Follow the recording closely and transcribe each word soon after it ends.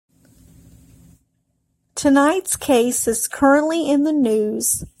Tonight's case is currently in the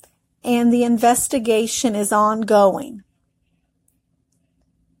news and the investigation is ongoing.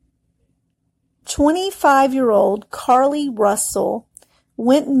 25-year-old Carlee Russell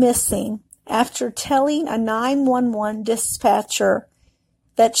went missing after telling a 911 dispatcher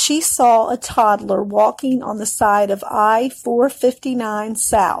that she saw a toddler walking on the side of I-459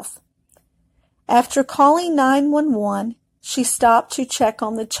 South. After calling 911, she stopped to check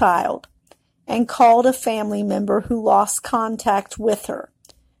on the child and called a family member who lost contact with her,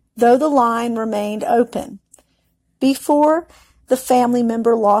 though the line remained open. Before the family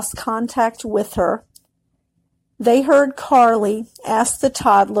member lost contact with her, they heard Carlee ask the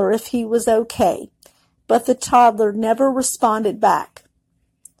toddler if he was okay, but the toddler never responded back.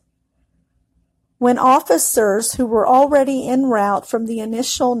 When officers who were already en route from the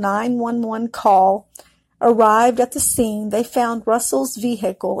initial 911 call arrived at the scene, they found Russell's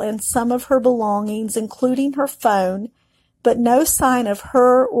vehicle and some of her belongings, including her phone, but no sign of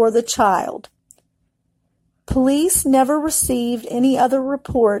her or the child. Police never received any other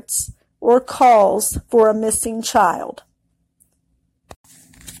reports or calls for a missing child.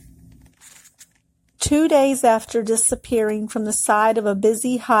 2 days after disappearing from the side of a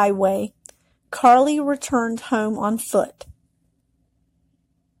busy highway, Carlee returned home on foot.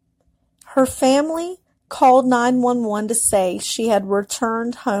 Her family called 911 to say she had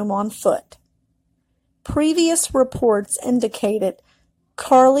returned home on foot. Previous reports indicated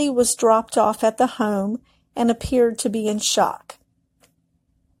Carlee was dropped off at the home and appeared to be in shock.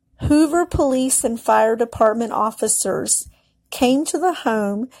 Hoover Police and Fire Department officers came to the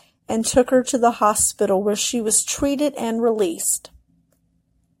home and took her to the hospital where she was treated and released.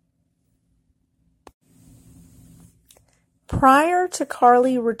 Prior to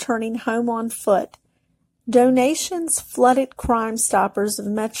Carlee returning home on foot, donations flooded Crime Stoppers of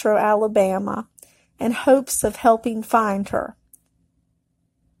Metro Alabama in hopes of helping find her.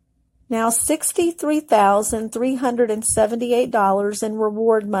 Now $63,378 in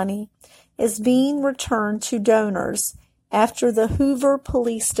reward money is being returned to donors after the Hoover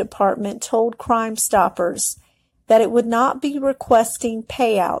Police Department told Crime Stoppers that it would not be requesting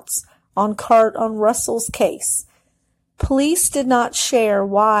payouts on Russell's case. Police did not share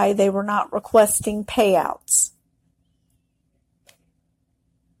why they were not requesting payouts.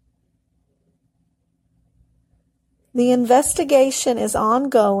 The investigation is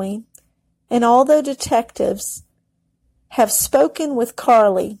ongoing, and although detectives have spoken with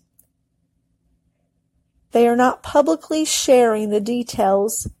Carlee, they are not publicly sharing the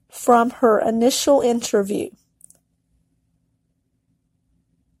details from her initial interview.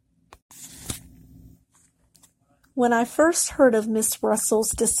 When I first heard of Miss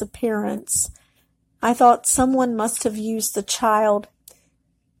Russell's disappearance, I thought someone must have used the child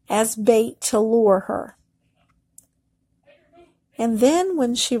as bait to lure her. And then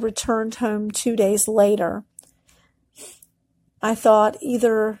when she returned home 2 days later, I thought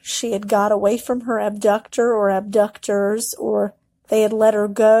either she had got away from her abductor or abductors, or they had let her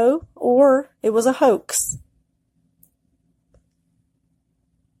go, or it was a hoax.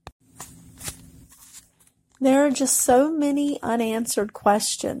 There are just so many unanswered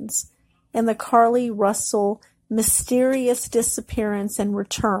questions in the Carlee Russell mysterious disappearance and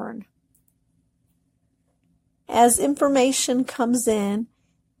return. As information comes in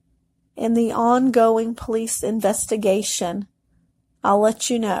the ongoing police investigation, I'll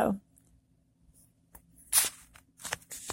let you know.